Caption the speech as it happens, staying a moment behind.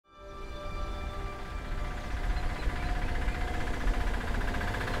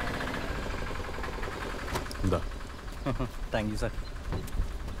Thank you, sir.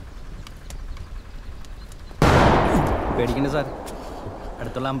 പേടിക്കണ്ട sir,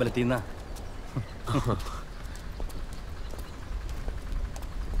 അടുത്തുള്ള അമ്പലത്തിൽ നിന്നാ.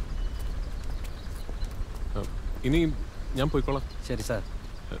 ഇനി ഞാൻ പോയിക്കോളാം. ശരി sir.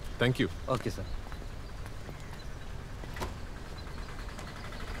 Thank you. Okay sir.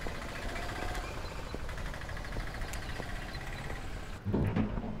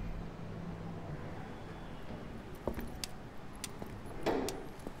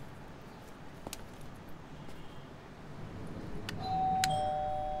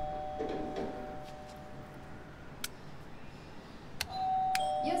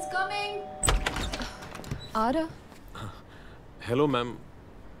 Ara? Hello, ma'am.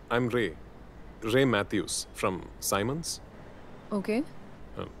 I'm Ray Matthews from Simons. Okay.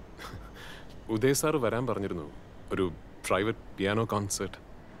 Uday sir വരാൻ പറഞ്ഞിരുന്നു, ഒരു പ്രൈവറ്റ് പിയാനോ കോൺസേർട്ട്.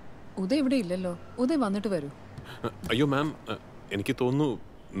 ഉദയ് ഇവിടെ ഇല്ലല്ലോ. ഉദയ് വന്നിട്ട് വരൂ. അയ്യോ മാം, എനിക്ക് തോന്നുന്നു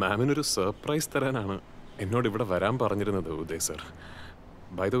മാമിനൊരു സർപ്രൈസ് തരാനാണ് എന്നോട് ഇവിടെ വരാൻ പറഞ്ഞിരുന്നത് Uday sir.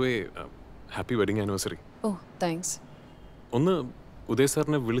 By the way, happy wedding anniversary. Oh, thanks. ഒന്ന് ഉദയ്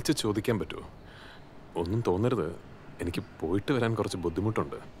സാറിനെ വിളിച്ച് ചോദിക്കാൻ പറ്റുമോ? ഒന്നും തോന്നരുത്, എനിക്ക് പോയിട്ട് വരാൻ കുറച്ച്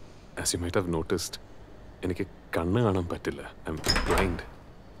ബുദ്ധിമുട്ടുണ്ട്. As you might have noticed, എനിക്ക് കണ്ണ് കാണാൻ പറ്റില്ല. I M blind.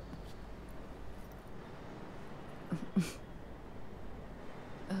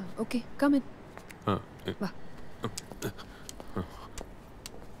 Okay, come in. വാ.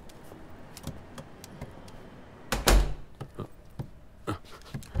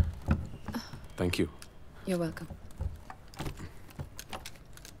 Thank you. You are welcome.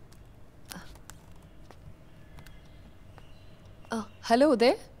 Hello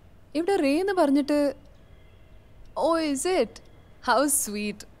Uday, ഇവിടെ റേ എന്ന് പറഞ്ഞിട്ട്. ഓ, ഇസ് ഇറ്റ്? How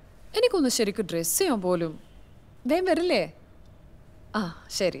sweet. എനിക്കൊന്ന് ശരിക്കും ഡ്രസ്സ് ചെയ്യാൻ പോലും. വേഗം വരില്ലേ? ആ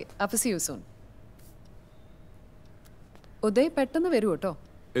ശരി, അപ്പോൾ സീ യു സൂൺ. ഉദയ് പെട്ടെന്ന് വരൂ കേട്ടോ.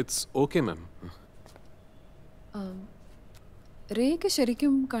 It's okay ma'am. റേക്ക്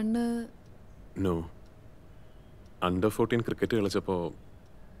ശരിക്കും കണ്ണ്. No, under 14 cricket കളിച്ചപ്പോൾ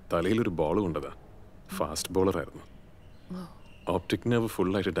തലയിലൊരു ball കൊണ്ടതാ. Fast ബോളറായിരുന്നു. Optic nerve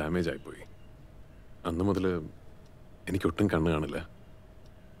ഫുള്ളായിട്ട് ഡാമേജ് ആയിപ്പോയി. അന്ന് മുതൽ എനിക്കൊട്ടും കണ്ണ് കാണില്ല.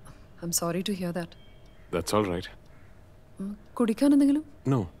 I am sorry to here that. That's all right. കുടിക്കാൻ എന്തെങ്കിലും?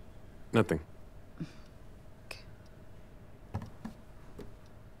 No, nothing.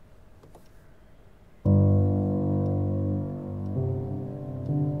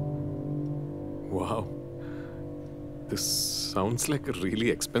 Wow, this sounds like a really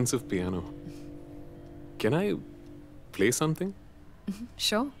expensive piano. Can I play something?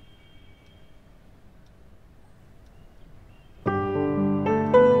 Sure.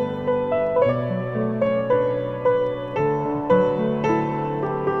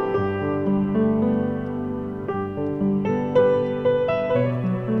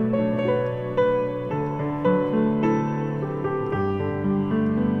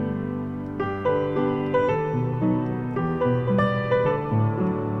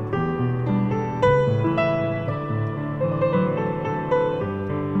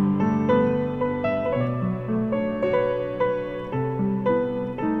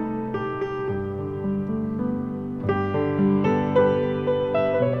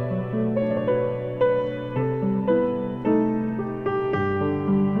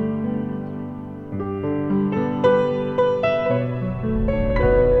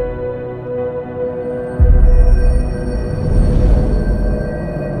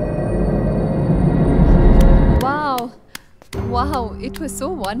 Wow, it was so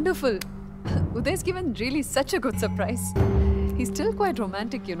wonderful. Uday's given really such a good surprise. He's still quite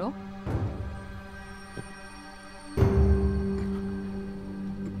romantic, you know.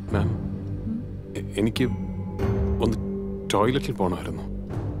 Ma'am, എനിക്ക് ഒന്ന് ടോയ്ലറ്റിൽ പോകണമായിരുന്നു.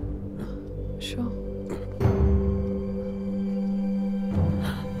 Sure.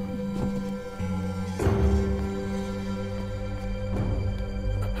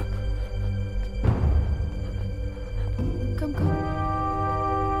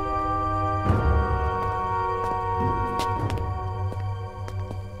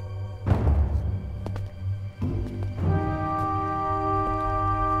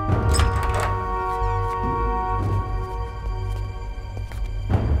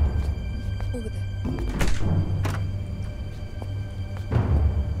 Over there.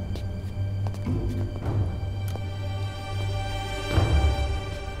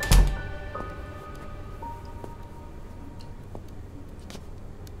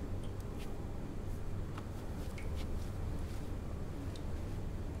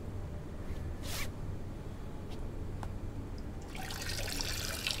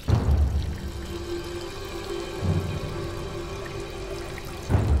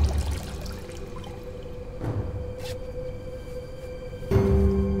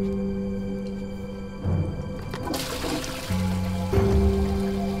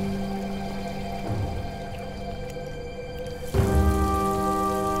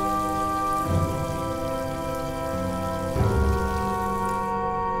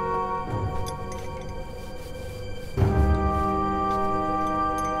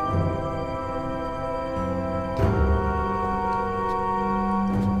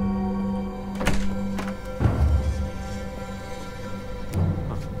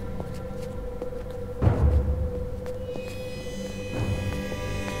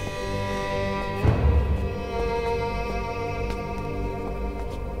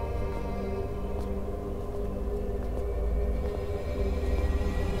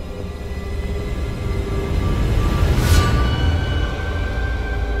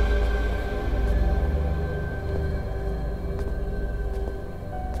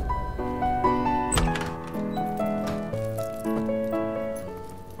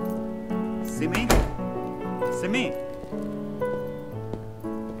 Simi? Simi?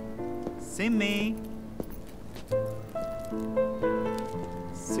 Simi?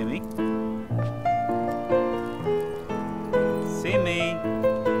 Simi? Simi?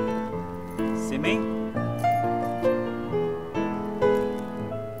 Simi?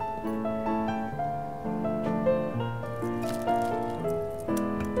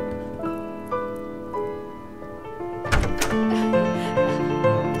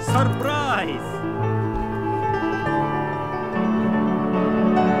 Surprise!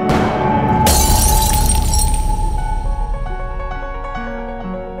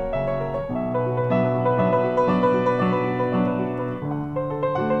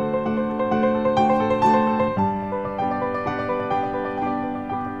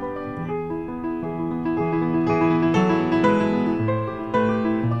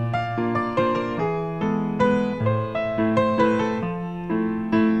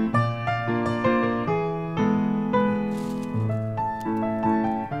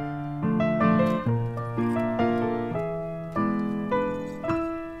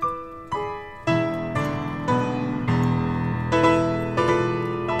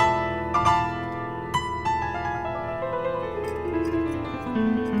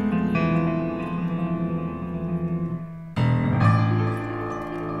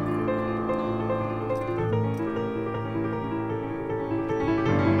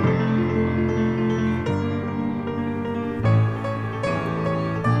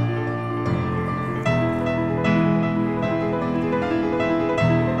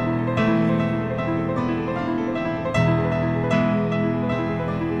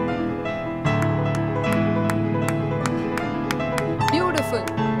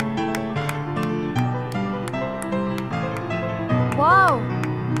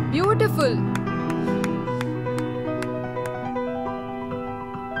 Beautiful.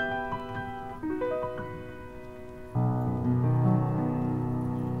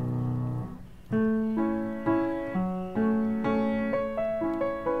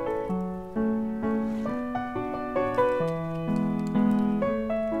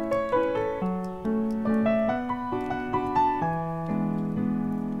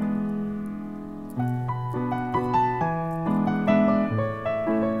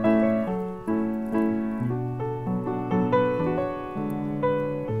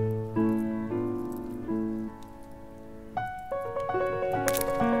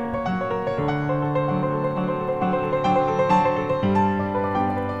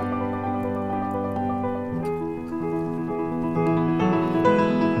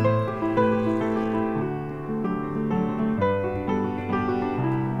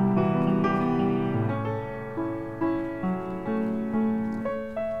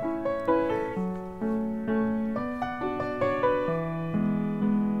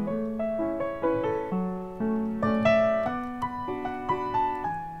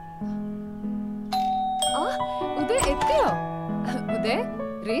 Uday,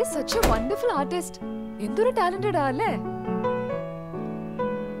 Ray is such a wonderful artist. Enduru talented alle.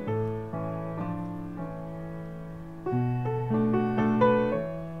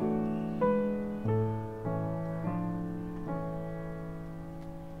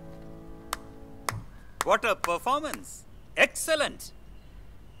 What a performance! Excellent!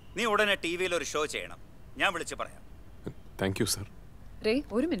 നീ ഉടനെ ടിവിയിൽ ഒരു show ചെയ്യണം. ഞാൻ വിളിച്ചു പറയാം. Thank you sir. റേ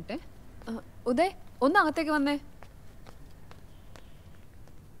ഒരു മിനിറ്റ്. ഉദയ് ഒന്ന് അകത്തേക്ക് വന്നേ.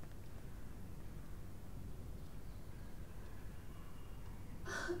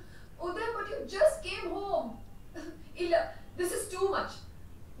 Uday, but you just came home. Illa, this is too much.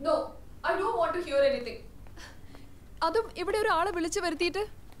 No, I don't want to hear anything. അതും ഇവിടെ ഒരാളെ വിളിച്ചു വരുത്തിയിട്ട്.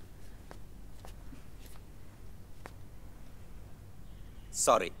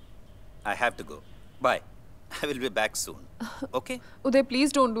 Sorry, I have to go. Bye. I will be back soon. Okay? Uday,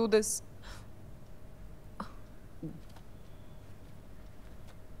 please don't do this.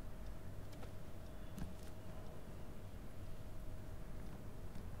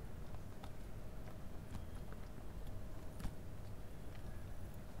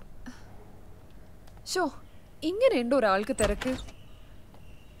 Show ഇങ്ങനെയുണ്ടോ ഒരാൾക്ക് തിരക്ക്?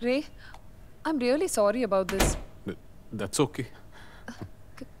 Ray, I am really sorry about this. That's okay.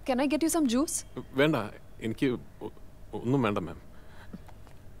 Can I get you some juice? വേണ്ട, എനിക്ക് ഒന്നും വേണ്ട മാം.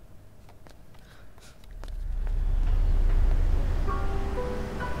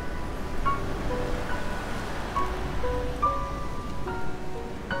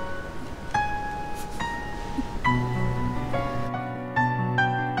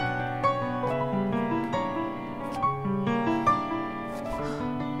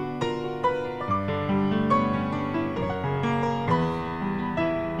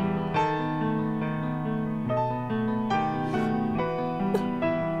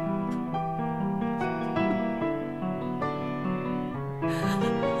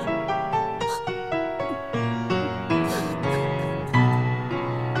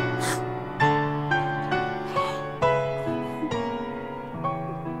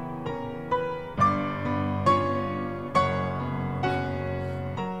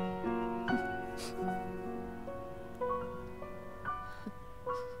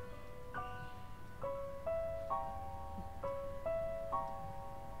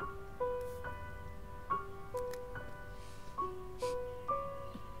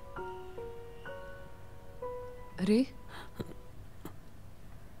 Ray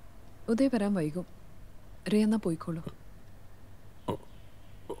Uday വരാൻ വൈകും. Ray എന്നാ പോയിക്കോളൂ.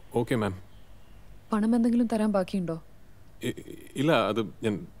 Okay ma'am. പണം എന്തെങ്കിലും തരാൻ ബാക്കിയുണ്ടോ? ഇല്ല, അത്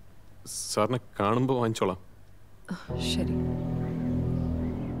ഞാൻ സാറിനെ കാണുമ്പോൾ വാങ്ങിച്ചോളാം. ശരി.